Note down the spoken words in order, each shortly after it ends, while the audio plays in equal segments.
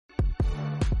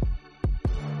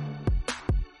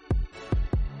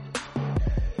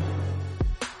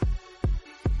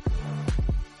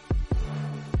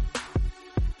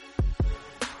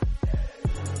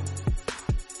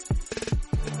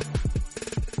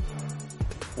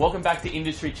Welcome back to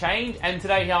Industry Change, and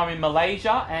today here I'm in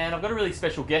Malaysia, and I've got a really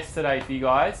special guest today for you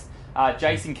guys.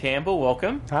 Jason Campbell,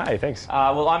 welcome. Hi, thanks.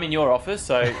 Well, I'm in your office,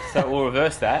 so we'll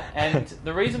reverse that. And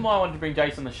the reason why I wanted to bring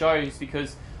Jason on the show is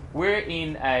because we're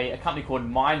in a company called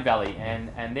Mindvalley,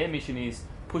 and their mission is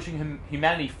pushing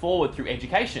humanity forward through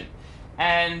education.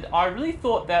 And I really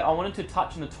thought that I wanted to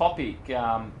touch on the topic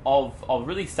of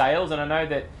really sales, and I know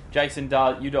that Jason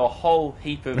you do a whole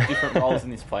heap of different roles in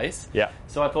this place. Yeah.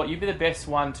 So I thought you'd be the best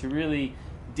one to really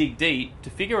dig deep to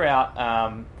figure out,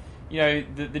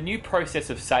 the new process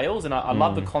of sales. And I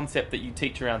love the concept that you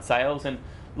teach around sales, and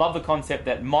love the concept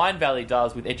that Mindvalley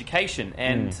does with education.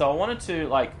 And so I wanted to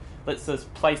let's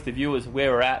just place the viewers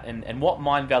where we're at and what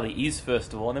Mindvalley is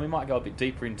first of all, and then we might go a bit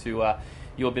deeper into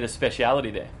your bit of speciality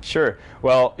there. Sure.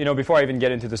 Well, before I even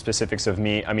get into the specifics of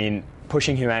me,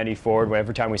 pushing humanity forward,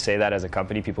 every time we say that as a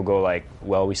company, people go like,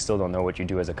 well, we still don't know what you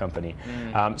do as a company.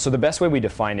 So the best way we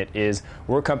define it is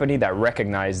we're a company that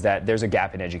recognizes that there's a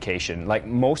gap in education. Like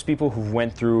most people who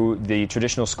went through the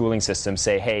traditional schooling system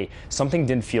say, hey, something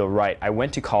didn't feel right. I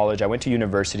went to college, I went to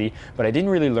university, but I didn't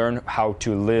really learn how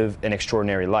to live an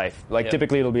extraordinary life.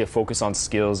 Typically it'll be a focus on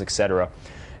skills, etc.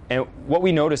 And what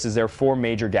we noticed is there are four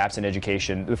major gaps in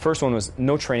education. The first one was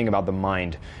no training about the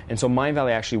mind. And so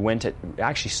Mindvalley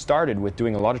actually started with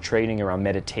doing a lot of training around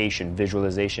meditation,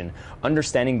 visualization,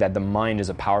 understanding that the mind is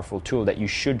a powerful tool that you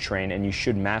should train and you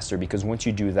should master, because once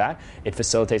you do that, it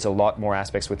facilitates a lot more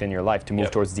aspects within your life to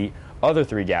move towards the other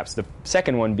three gaps. The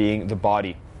second one being the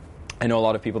body. I know a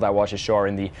lot of people that watch the show are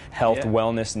in the health,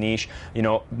 wellness niche,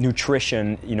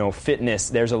 nutrition, fitness.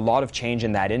 There's a lot of change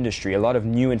in that industry, a lot of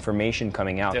new information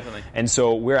coming out. Definitely. And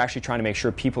so we're actually trying to make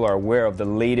sure people are aware of the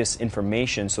latest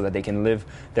information so that they can live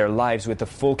their lives with the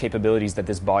full capabilities that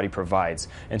this body provides.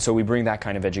 And so we bring that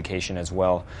kind of education as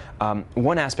well.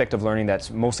 One aspect of learning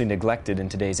that's mostly neglected in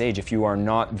today's age, if you are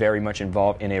not very much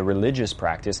involved in a religious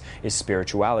practice, is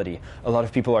spirituality. A lot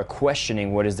of people are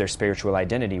questioning what is their spiritual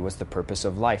identity, what's the purpose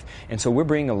of life. And so we're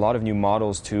bringing a lot of new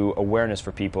models to awareness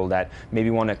for people that maybe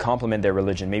want to complement their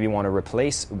religion, maybe want to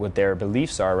replace what their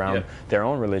beliefs are around their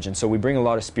own religion. So we bring a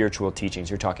lot of spiritual teachings.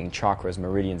 You're talking chakras,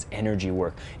 meridians, energy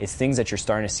work. It's things that you're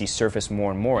starting to see surface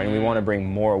more and more, and we want to bring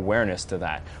more awareness to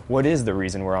that. What is the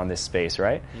reason we're on this space,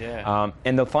 right? Yeah.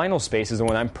 And the final space is the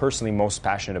one I'm personally most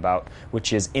passionate about,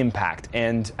 which is impact.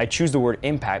 And I choose the word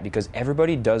impact because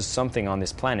everybody does something on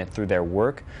this planet through their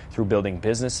work, through building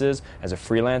businesses, as a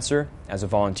freelancer, as a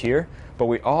volunteer. But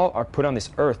we all are put on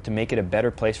this earth to make it a better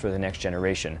place for the next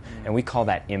generation. And we call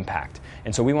that impact.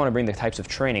 And so we want to bring the types of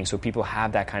training so people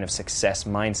have that kind of success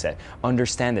mindset,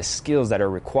 understand the skills that are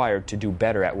required to do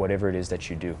better at whatever it is that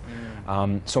you do.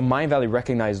 So Mindvalley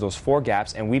recognized those four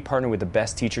gaps, and we partner with the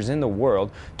best teachers in the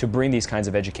world to bring these kinds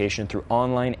of education through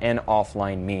online and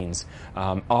offline means.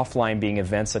 Offline being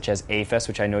events such as A-Fest,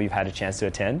 which I know you've had a chance to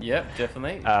attend. Yep,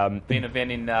 definitely. Been an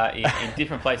event in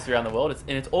different places around the world,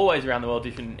 and it's always around the world,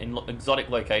 different in exotic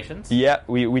locations. Yeah,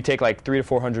 we take like 300 to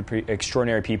 400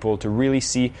 extraordinary people to really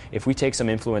see if we take some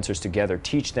influencers together,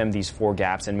 teach them these four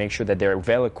gaps, and make sure that they're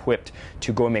well equipped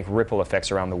to go and make ripple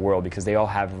effects around the world, because they all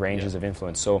have ranges of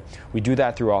influence. So we do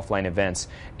that through offline events.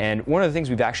 And one of the things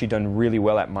we've actually done really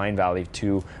well at Mindvalley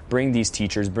to bring these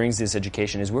teachers, brings this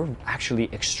education, is we're actually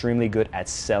extremely good at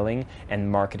selling and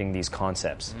marketing these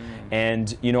concepts.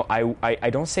 And I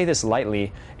don't say this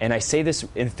lightly, and I say this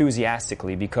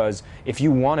enthusiastically, because if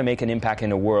you want to make an impact in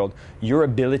the world, your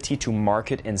ability to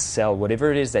market and sell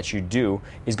whatever it is that you do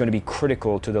is going to be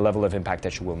critical to the level of impact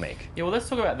that you will make. Yeah, well, let's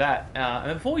talk about that.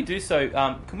 And before we do so,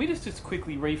 can we just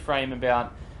quickly reframe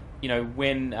about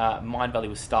when Mindvalley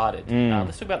was started?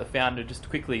 Let's talk about the founder just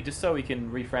quickly, just so we can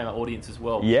reframe our audience as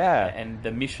well. Yeah. And the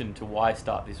mission to why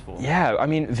start this for. Yeah,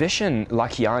 Vishen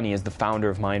Lakhiani is the founder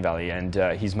of Mindvalley,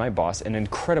 and he's my boss, an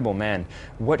incredible man.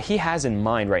 What he has in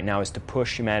mind right now is to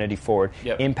push humanity forward,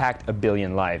 impact 1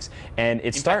 billion lives. And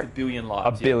Impact 1 billion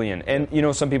lives. 1 billion.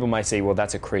 And, some people might say, well,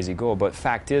 that's a crazy goal. But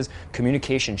fact is,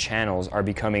 communication channels are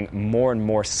becoming more and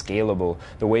more scalable.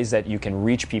 The ways that you can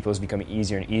reach people is becoming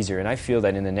easier and easier. And I feel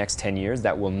that in the next 10 years,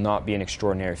 that will not be an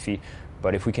extraordinary feat.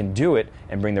 But if we can do it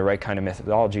and bring the right kind of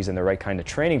methodologies and the right kind of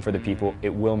training for the people,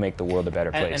 it will make the world a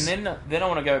better place. And then I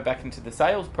want to go back into the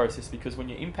sales process, because when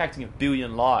you're impacting 1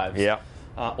 billion lives,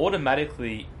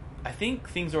 automatically, I think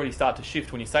things already start to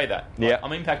shift when you say that.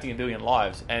 I'm impacting 1 billion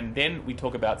lives, and then we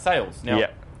talk about sales. Now, to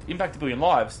impact 1 billion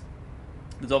lives,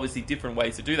 there's obviously different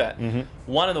ways to do that.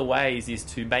 One of the ways is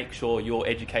to make sure your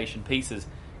education pieces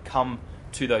come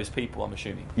to those people, I'm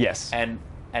assuming. Yes.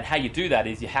 And how you do that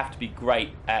is you have to be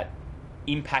great at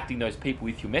impacting those people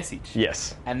with your message.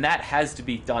 Yes. And that has to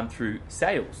be done through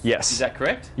sales. Yes. Is that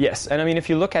correct? Yes. And I mean, if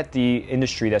you look at the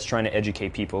industry that's trying to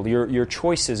educate people, your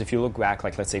choices, if you look back,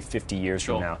 like let's say 50 years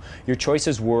Sure. from now, your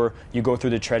choices were you go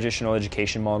through the traditional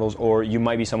education models, or you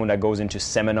might be someone that goes into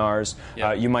seminars,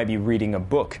 Yep. you might be reading a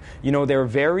book. You know, they're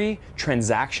very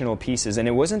transactional pieces, and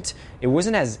it wasn't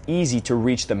as easy to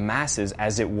reach the masses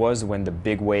as it was when the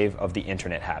big wave of the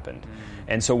internet happened.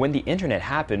 And so when the internet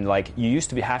happened, like you used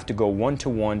to have to go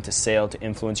one-to-one to sale, to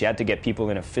influence, you had to get people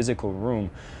in a physical room.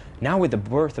 Now with the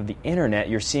birth of the internet,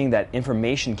 you're seeing that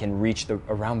information can reach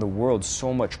around the world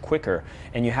so much quicker,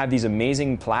 and you have these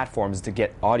amazing platforms to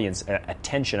get audience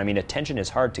attention. I mean, attention is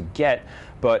hard to get,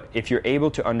 but if you're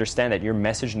able to understand that your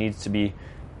message needs to be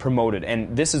promoted,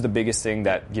 and this is the biggest thing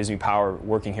that gives me power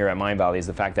working here at Mindvalley, is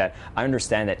the fact that I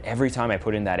understand that every time I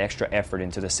put in that extra effort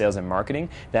into the sales and marketing,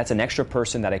 that's an extra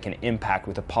person that I can impact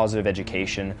with a positive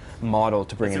education model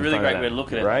to bring It's in a really front of great way to them,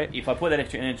 look at it. right? If I put that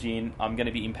extra energy in, I'm going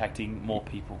to be impacting more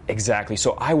people. Exactly.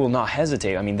 So I will not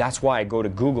hesitate. I mean, that's why I go to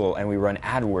Google and we run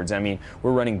AdWords. I mean,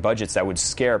 we're running budgets that would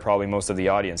scare probably most of the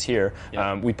audience here.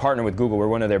 Yep. We partner with Google. We're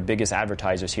one of their biggest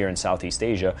advertisers here in Southeast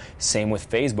Asia. Same with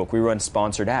Facebook. We run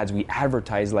sponsored ads. We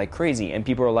advertise like crazy. And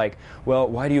people are like, well,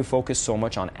 why do you focus so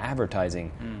much on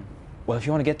advertising? Well, if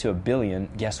you want to get to 1 billion,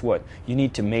 guess what? You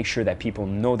need to make sure that people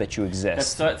know that you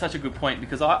exist. That's such a good point,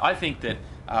 because I think that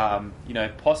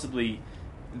possibly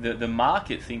the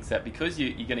market thinks that because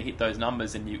you're going to hit those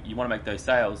numbers and you want to make those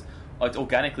sales, it's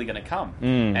organically going to come.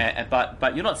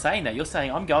 But you're not saying that. You're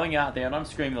saying, I'm going out there and I'm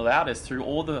screaming the loudest through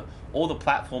all the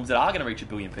platforms that are going to reach 1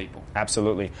 billion people.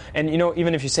 Absolutely. And you know,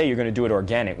 even if you say you're going to do it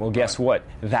organic, well, guess what?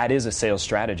 That is a sales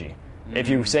strategy. If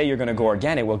you say you're going to go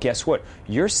organic, well, guess what?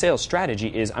 Your sales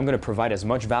strategy is, I'm going to provide as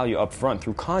much value up front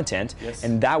through content, Yes.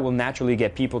 and that will naturally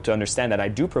get people to understand that I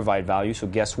do provide value. So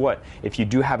guess what? If you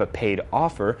do have a paid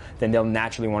offer, then they'll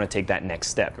naturally want to take that next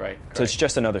step. Great. So it's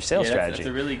just another sales strategy. That's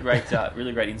a really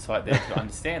great insight there to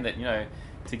understand that,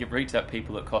 to reach out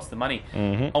people that cost the money.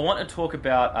 I want to talk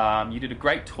about, you did a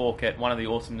great talk at one of the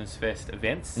Awesomeness Fest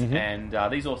events, and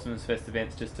these Awesomeness Fest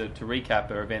events, just to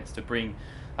recap, are events to bring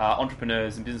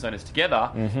entrepreneurs and business owners together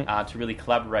to really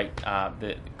collaborate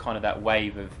the kind of that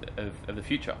wave of the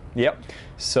future. Yep.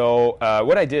 So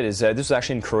what I did is, this was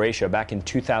actually in Croatia back in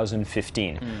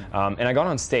 2015. And I got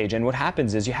on stage, and what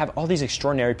happens is you have all these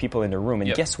extraordinary people in the room, and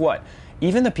Yep. guess what?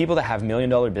 Even the people that have $1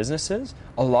 million businesses,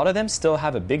 a lot of them still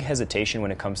have a big hesitation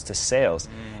when it comes to sales.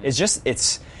 It's just,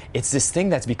 it's this thing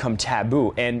that's become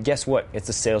taboo, and guess what? It's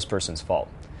the salesperson's fault.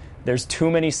 There's too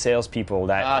many salespeople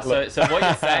that... So what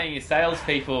you're saying is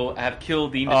salespeople have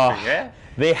killed the industry, yeah?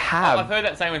 They have. I've heard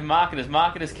that saying with marketers.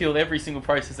 Marketers kill every single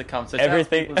process that comes. So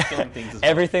Everything, salespeople are killing things as well.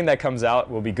 everything that comes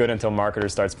out will be good until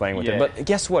marketers starts playing with Yeah. it. But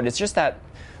guess what? It's just that,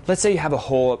 let's say you have a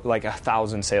whole, like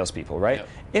 1,000 salespeople, right? Yep.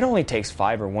 It only takes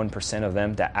 5 or 1% of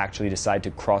them that actually decide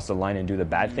to cross the line and do the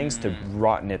bad things to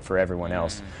rotten it for everyone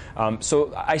else.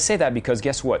 So I say that because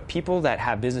guess what? People that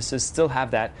have businesses still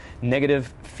have that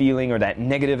negative feeling or that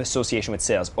negative association with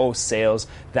sales. Oh, sales,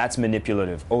 that's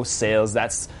manipulative. Oh, sales,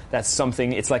 that's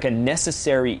something, it's like a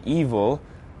necessary evil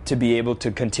to be able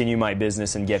to continue my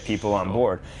business and get people on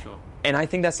board. Sure. And I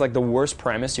think that's like the worst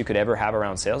premise you could ever have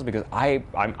around sales, because I'm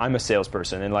a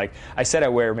salesperson, and like I said, I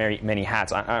wear many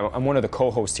hats. I'm one of the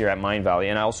co-hosts here at Mindvalley,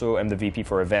 and I also am the VP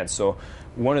for events. So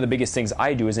one of the biggest things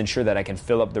I do is ensure that I can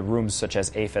fill up the rooms such as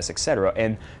AFES, etc.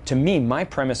 And to me, my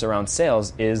premise around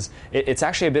sales is it's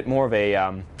actually a bit more of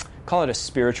a call it a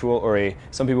spiritual, or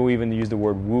some people even use the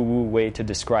word woo-woo way to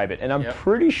describe it. And I'm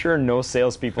pretty sure no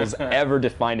salespeople's ever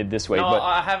defined it this way. No, but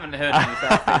I haven't heard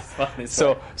of this.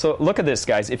 So look at this,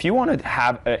 guys. If you want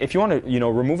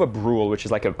to remove a rule, which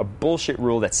is like a bullshit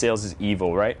rule that sales is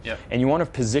evil, right? Yep. And you want to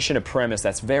position a premise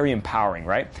that's very empowering,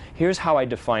 right? Here's how I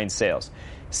define sales.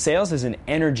 Sales is an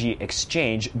energy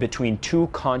exchange between two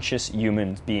conscious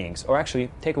human beings, or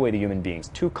actually, take away the human beings,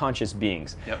 two conscious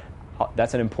beings. Yep.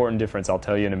 That's an important difference, I'll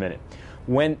tell you in a minute.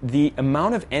 When the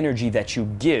amount of energy that you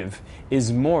give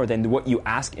is more than what you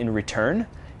ask in return,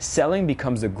 selling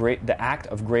becomes the act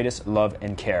of greatest love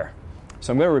and care.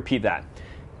 So I'm going to repeat that.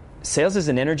 Sales is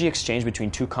an energy exchange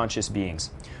between two conscious beings.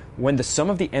 When the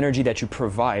sum of the energy that you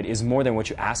provide is more than what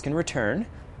you ask in return,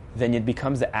 then it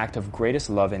becomes the act of greatest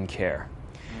love and care.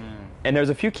 And there's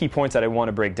a few key points that I want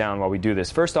to break down while we do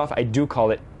this. First off, I do call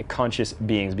it conscious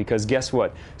beings, because guess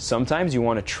what? Sometimes you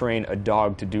want to train a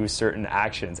dog to do certain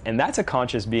actions, and that's a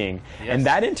conscious being. Yes. And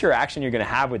that interaction you're going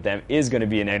to have with them is going to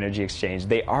be an energy exchange.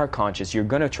 They are conscious. You're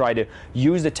going to try to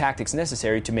use the tactics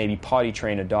necessary to maybe potty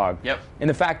train a dog. Yep. And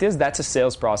the fact is, that's a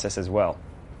sales process as well.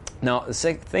 Now, the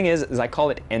thing is I call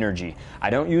it energy. I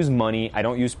don't use money, I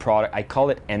don't use product, I call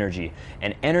it energy.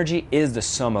 And energy is the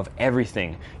sum of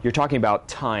everything. You're talking about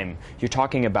time, you're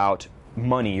talking about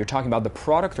money, you're talking about the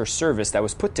product or service that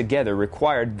was put together,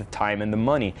 required the time and the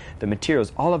money, the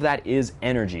materials, all of that is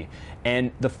energy.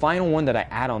 And the final one that I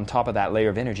add on top of that layer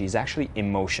of energy is actually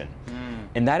emotion.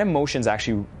 And that emotion is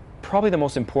actually probably the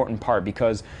most important part,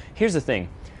 because here's the thing.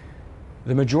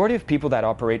 The majority of people that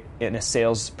operate in a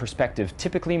sales perspective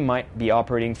typically might be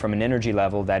operating from an energy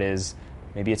level that is,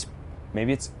 maybe it's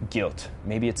guilt,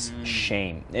 maybe it's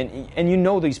shame. And you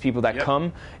know these people that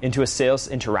come into a sales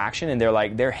interaction and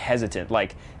they're hesitant.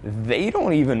 Like, they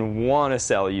don't even want to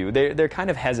sell you. They're kind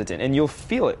of hesitant, and you'll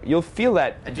feel it. You'll feel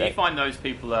that. And do you find those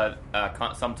people are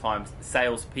sometimes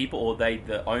salespeople, or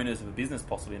the owners of a business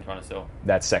possibly in trying to sell?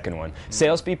 That second one.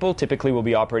 Salespeople typically will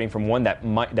be operating from one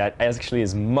that actually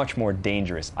is much more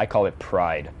dangerous. I call it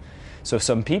pride. So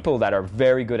some people that are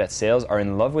very good at sales are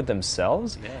in love with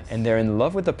themselves, and they're in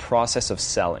love with the process of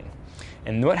selling.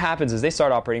 And what happens is they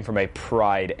start operating from a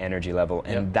pride energy level,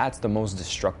 and that's the most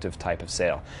destructive type of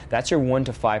sale. That's your 1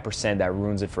 to 5% that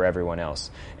ruins it for everyone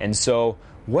else. And so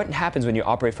what happens when you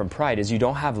operate from pride is you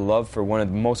don't have love for one of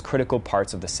the most critical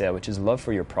parts of the sale, which is love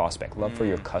for your prospect, love for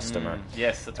your customer.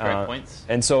 Yes, that's great points.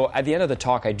 And so at the end of the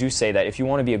talk, I do say that if you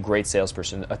want to be a great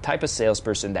salesperson, a type of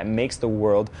salesperson that makes the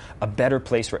world a better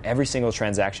place for every single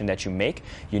transaction that you make,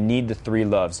 you need the 3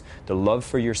 loves. The love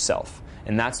for yourself.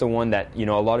 And that's the one that, a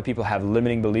lot of people have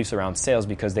limiting beliefs around sales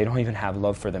because they don't even have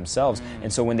love for themselves.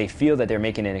 And so when they feel that they're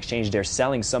making an exchange, they're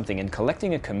selling something and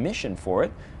collecting a commission for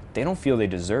it, they don't feel they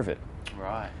deserve it.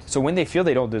 Right. So when they feel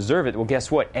they don't deserve it, well, guess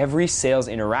what? Every sales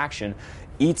interaction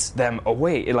eats them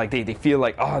away. They feel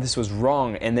like, oh, this was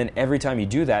wrong. And then every time you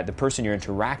do that, the person you're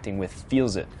interacting with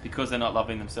feels it. Because they're not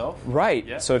loving themselves? Right.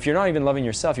 Yeah. So if you're not even loving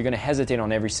yourself, you're going to hesitate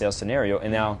on every sales scenario.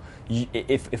 And now,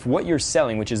 if what you're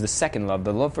selling, which is the second love,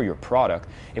 the love for your product,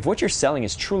 if what you're selling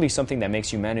is truly something that makes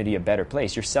humanity a better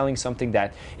place, you're selling something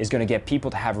that is going to get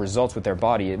people to have results with their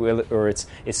body, or it's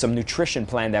some nutrition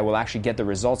plan that will actually get the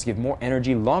results, give more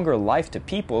energy, longer life to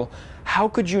people, how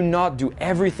could you not do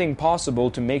everything possible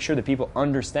to make sure that people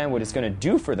understand what it's going to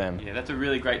do for them? Yeah, that's a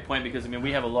really great point, because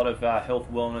we have a lot of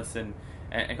health, wellness, and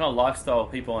kind of lifestyle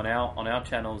people on our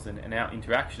channels and our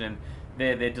interaction, and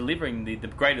they're delivering the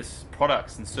greatest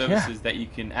products and services that you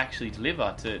can actually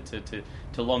deliver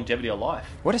to longevity of life.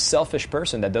 What a selfish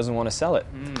person that doesn't want to sell it.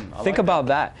 Think like about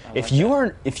that. If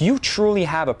you truly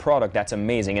have a product that's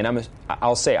amazing, and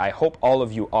I'll say I hope all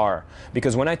of you are,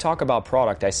 because when I talk about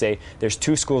product, I say there's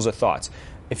 2 schools of thoughts.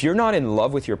 If you're not in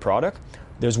love with your product,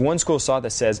 there's one school of thought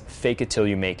that says fake it till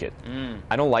you make it.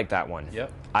 I don't like that one.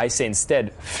 Yep. I say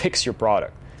instead fix your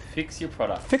product. Fix your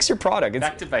product. Fix your product.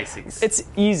 Back to basics. It's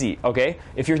easy, okay?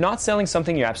 If you're not selling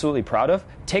something you're absolutely proud of,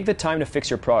 take the time to fix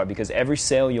your product, because every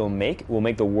sale you'll make will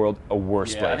make the world a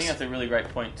worse place. I think that's a really great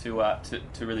point to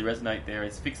really resonate there,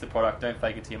 is fix the product, don't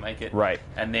fake it till you make it. Right.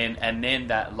 And then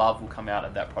that love will come out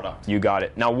of that product. You got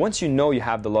it. Now, once you know you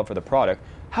have the love for the product,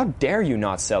 how dare you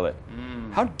not sell it?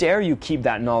 How dare you keep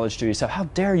that knowledge to yourself? How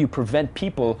dare you prevent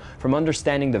people from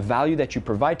understanding the value that you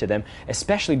provide to them,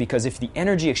 especially because if the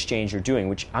energy exchange you're doing,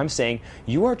 which I'm saying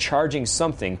you are charging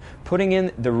something, putting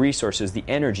in the resources, the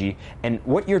energy, and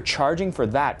what you're charging for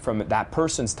that from that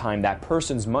person's time, that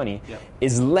person's money,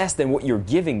 is less than what you're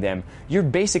giving them, you're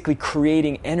basically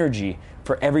creating energy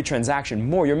for every transaction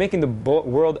more. You're making the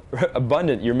world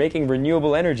abundant. You're making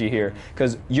renewable energy here,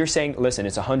 because you're saying, listen,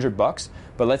 it's $100,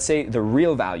 but let's say the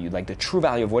real value, like the true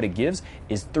value of what it gives,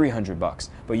 is $300,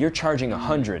 but you're charging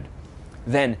 $100.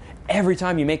 Then every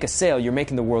time you make a sale, you're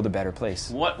making the world a better place.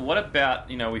 What about,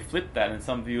 we flip that, and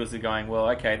some viewers are going, well,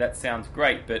 okay, that sounds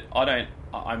great, but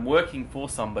I'm working for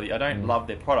somebody, I don't love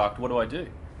their product, what do I do?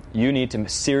 You need to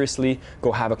seriously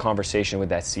go have a conversation with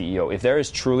that CEO. If there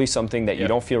is truly something that you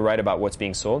don't feel right about what's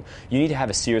being sold, you need to have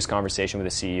a serious conversation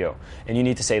with the CEO. And you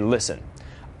need to say, listen,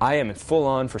 I am full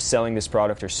on for selling this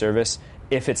product or service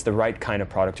if it's the right kind of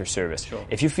product or service. Sure.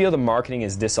 If you feel the marketing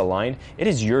is disaligned, it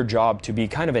is your job to be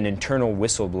kind of an internal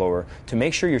whistleblower to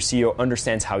make sure your CEO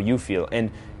understands how you feel. And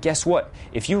guess what?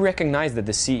 If you recognize that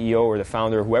the CEO or the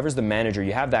founder, whoever's the manager,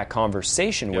 you have that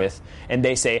conversation with, and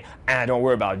they say, don't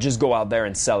worry about it, just go out there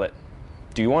and sell it.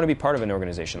 Do you want to be part of an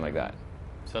organization like that?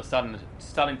 So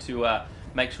starting to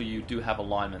make sure you do have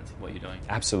alignment in what you're doing.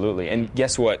 Absolutely. And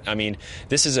guess what?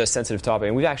 This is a sensitive topic,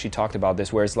 and we've actually talked about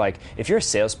this, where it's like, if you're a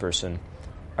salesperson,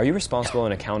 are you responsible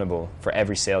and accountable for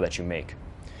every sale that you make?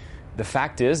 the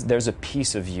fact is, there's a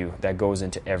piece of you that goes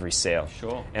into every sale.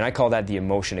 Sure. And I call that the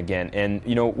emotion again. And,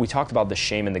 we talked about the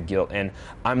shame and the guilt, and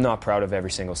I'm not proud of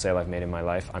every single sale I've made in my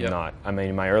life. I'm not. I mean,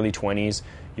 in my early 20s,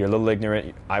 you're a little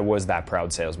ignorant. I was that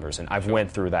proud salesperson. I've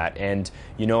went through that. And,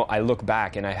 I look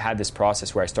back, and I had this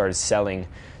process where I started selling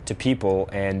to people,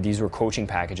 and these were coaching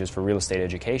packages for real estate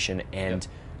education. And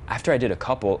after I did a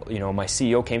couple, my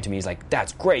CEO came to me. He's like,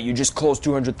 "That's great. You just closed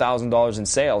 $200,000 in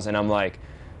sales." And I'm like,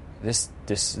 this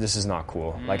is not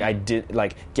cool.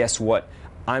 Guess what?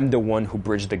 I'm the one who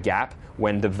bridged the gap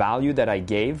when the value that I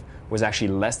gave was actually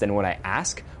less than what I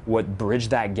asked. What bridged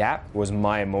that gap was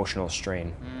my emotional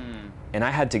strain. And I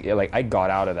had to, I got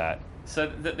out of that. So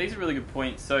these are really good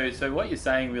points. So what you're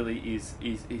saying really is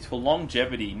for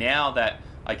longevity. Now that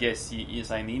I guess you're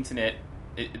saying the internet,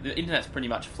 the internet's pretty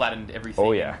much flattened everything.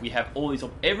 Oh yeah. We have all these.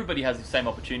 Everybody has the same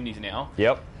opportunities now.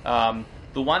 Yep.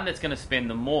 The one that's going to spend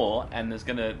the more, and there's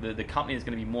going to the company that's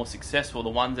going to be more successful. The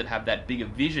ones that have that bigger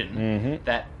vision,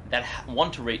 that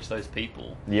want to reach those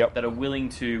people, that are willing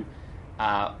to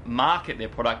market their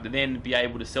product, and then be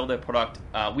able to sell their product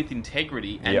with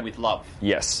integrity and with love.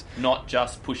 Yes. Not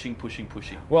just pushing.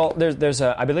 Well, there's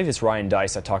I believe it's Ryan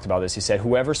Dice that talked about this. He said,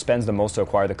 whoever spends the most to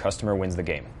acquire the customer wins the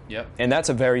game. Yep. And that's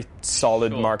a very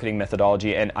solid marketing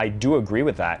methodology, and I do agree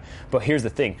with that. But here's the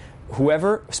thing.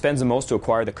 Whoever spends the most to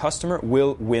acquire the customer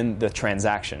will win the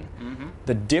transaction.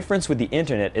 The difference with the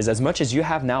internet is, as much as you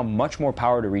have now much more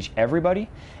power to reach everybody,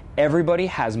 everybody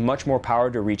has much more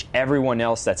power to reach everyone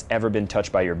else that's ever been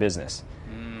touched by your business.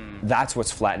 That's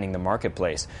what's flattening the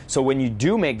marketplace. So when you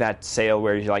do make that sale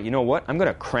where you're like, you know what, I'm going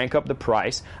to crank up the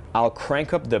price, I'll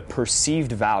crank up the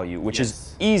perceived value, which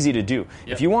is easy to do.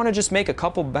 If you want to just make a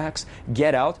couple bucks,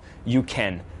 get out, you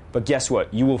can. But guess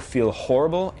what? You will feel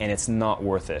horrible, and it's not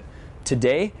worth it.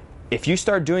 Today, if you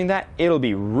start doing that, it'll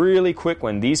be really quick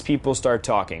when these people start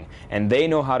talking, and they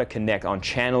know how to connect on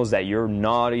channels that you're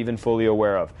not even fully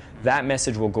aware of. That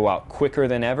message will go out quicker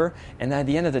than ever, and at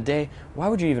the end of the day, why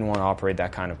would you even want to operate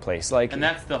that kind of place? And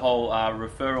that's the whole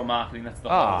referral marketing, that's the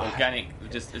whole organic,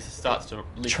 it starts to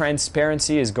lift.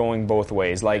 Transparency is going both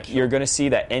ways. You're going to see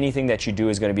that anything that you do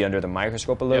is going to be under the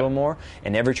microscope a little more,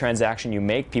 and every transaction you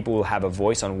make, people will have a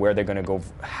voice on where they're going to go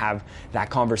have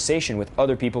that conversation with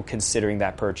other people considering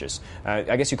that purchase.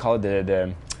 I guess you call it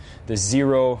the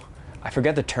zero... I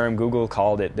forget the term. Google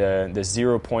called it the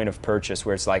 0 point of purchase,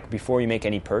 where it's like before you make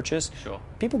any purchase,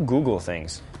 people Google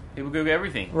things. People Google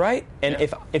everything. Right? And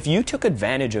if you took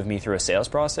advantage of me through a sales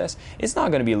process, it's not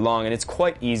going to be long, and it's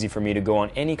quite easy for me to go on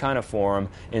any kind of forum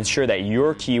and ensure that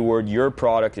your keyword, your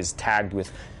product is tagged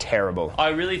with terrible. I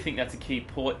really think that's a key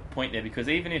point there, because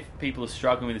even if people are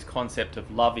struggling with this concept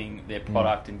of loving their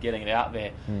product and getting it out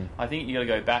there, I think you got to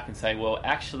go back and say, well,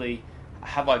 actually,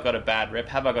 have I got a bad rep?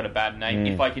 Have I got a bad name?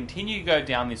 If I continue to go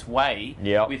down this way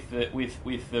with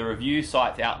the review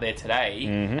sites out there today,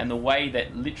 and the way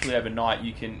that literally overnight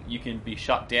you can be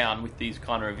shut down with these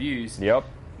kind of reviews,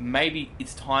 maybe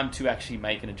it's time to actually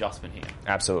make an adjustment here.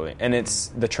 Absolutely. And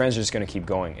the trends are just going to keep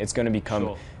going. It's going to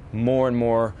become more and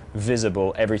more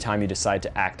visible every time you decide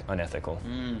to act unethical.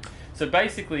 So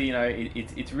basically,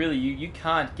 it's really you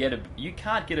can't get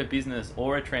a business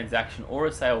or a transaction or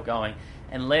a sale going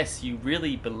unless you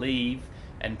really believe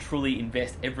and truly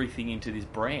invest everything into this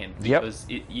brand, because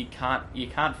you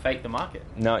can't fake the market.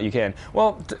 No, you can.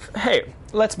 Well, hey,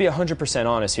 let's be 100%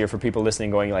 honest here for people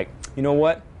listening, going like, you know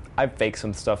what? I faked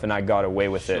some stuff and I got away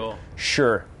with it.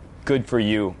 Sure, good for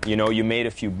you. You made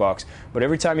a few bucks, but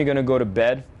every time you're going to go to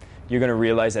bed, you're going to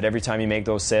realize that every time you make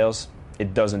those sales,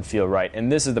 it doesn't feel right.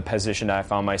 And this is the position that I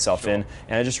found myself in.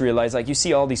 And I just realized, you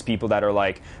see all these people that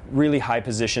are really high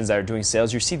positions that are doing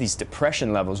sales, you see these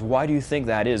depression levels. Why do you think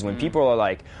that is? When people are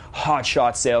like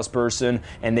hotshot salesperson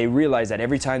and they realize that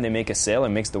every time they make a sale, it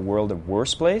makes the world a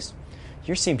worse place,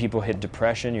 you're seeing people hit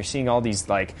depression. You're seeing all these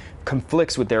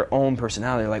conflicts with their own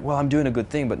personality. They're like, well, I'm doing a good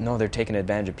thing, but no, they're taking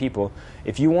advantage of people.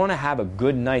 If you want to have a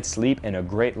good night's sleep and a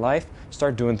great life,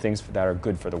 start doing things that are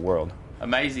good for the world.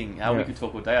 Amazing how we could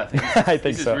talk all day, I think. I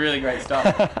think this so. Is really great stuff.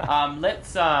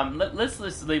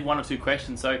 Let's leave one or two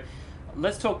questions. So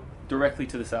let's talk directly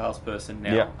to the salesperson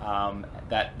now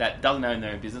that doesn't own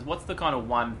their own business. What's the kind of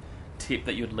one tip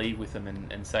that you'd leave with them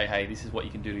and say, hey, this is what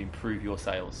you can do to improve your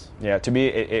sales? Yeah, to me,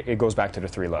 it goes back to the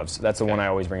 3 loves. That's the one I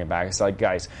always bring it back. It's like,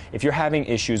 guys, if you're having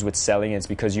issues with selling, it's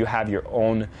because you have your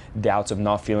own doubts of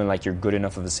not feeling like you're good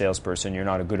enough of a salesperson, you're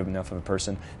not a good enough of a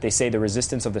person. They say the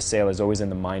resistance of the sale is always in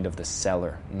the mind of the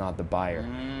seller, not the buyer.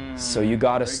 So you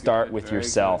got to start with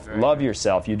yourself. Love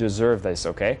yourself. You deserve this,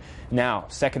 okay? Now,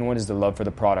 second one is the love for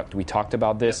the product. We talked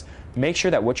about this. make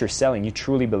sure that what you're selling you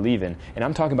truly believe in. And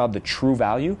I'm talking about the true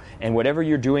value, and whatever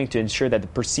you're doing to ensure that the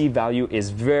perceived value is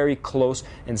very close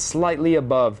and slightly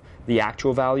above the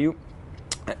actual value,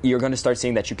 you're going to start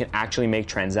seeing that you can actually make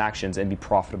transactions and be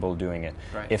profitable doing it.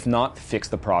 Right. If not, fix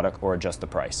the product or adjust the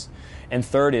price. And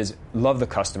third is love the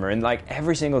customer. And like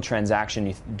every single transaction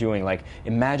you're doing, like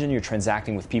imagine you're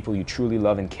transacting with people you truly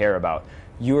love and care about.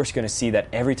 You're going to see that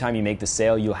every time you make the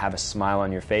sale, you'll have a smile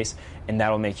on your face, and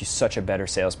that'll make you such a better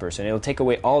salesperson. It'll take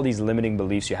away all these limiting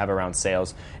beliefs you have around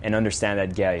sales, and understand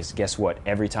that, guys, guess what?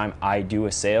 Every time I do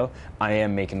a sale, I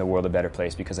am making the world a better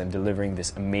place because I'm delivering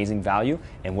this amazing value,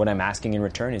 and what I'm asking in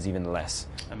return is even less.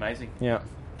 Amazing. Yeah.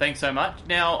 Thanks so much.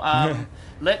 Now,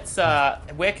 let's.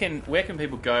 Where can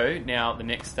people go now? The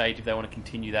next stage, if they want to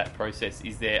continue that process,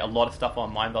 is there a lot of stuff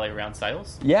on Mindvalley around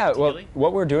sales? Yeah. Well,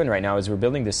 what we're doing right now is we're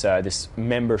building this this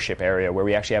membership area where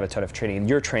we actually have a ton of training, and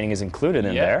your training is included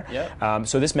in there. Yeah.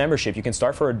 So this membership, you can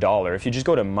start for $1. If you just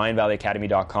go to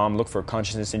mindvalleyacademy.com, look for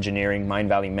Consciousness Engineering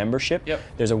Mindvalley membership. Yep.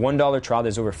 There's a $1 trial.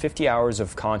 There's over 50 hours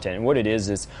of content, and what it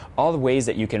is all the ways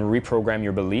that you can reprogram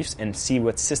your beliefs and see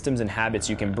what systems and habits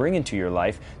you can bring into your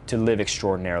life to live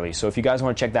extraordinarily. So if you guys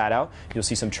want to check that out, you'll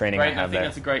see some training I have there. I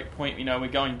think that's a great point. You know, we're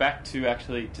going back to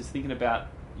actually just thinking about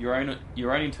your own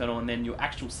internal, and then your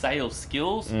actual sales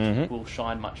skills will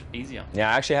shine much easier. Yeah,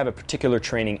 I actually have a particular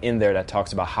training in there that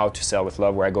talks about how to sell with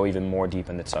love, where I go even more deep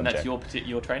in the subject. And that's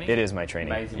your training? It is my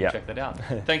training. Amazing. Yeah. We'll check that out.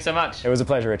 Thanks so much. It was a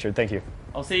pleasure, Richard. Thank you.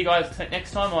 I'll see you guys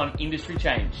next time on Industry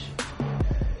Change.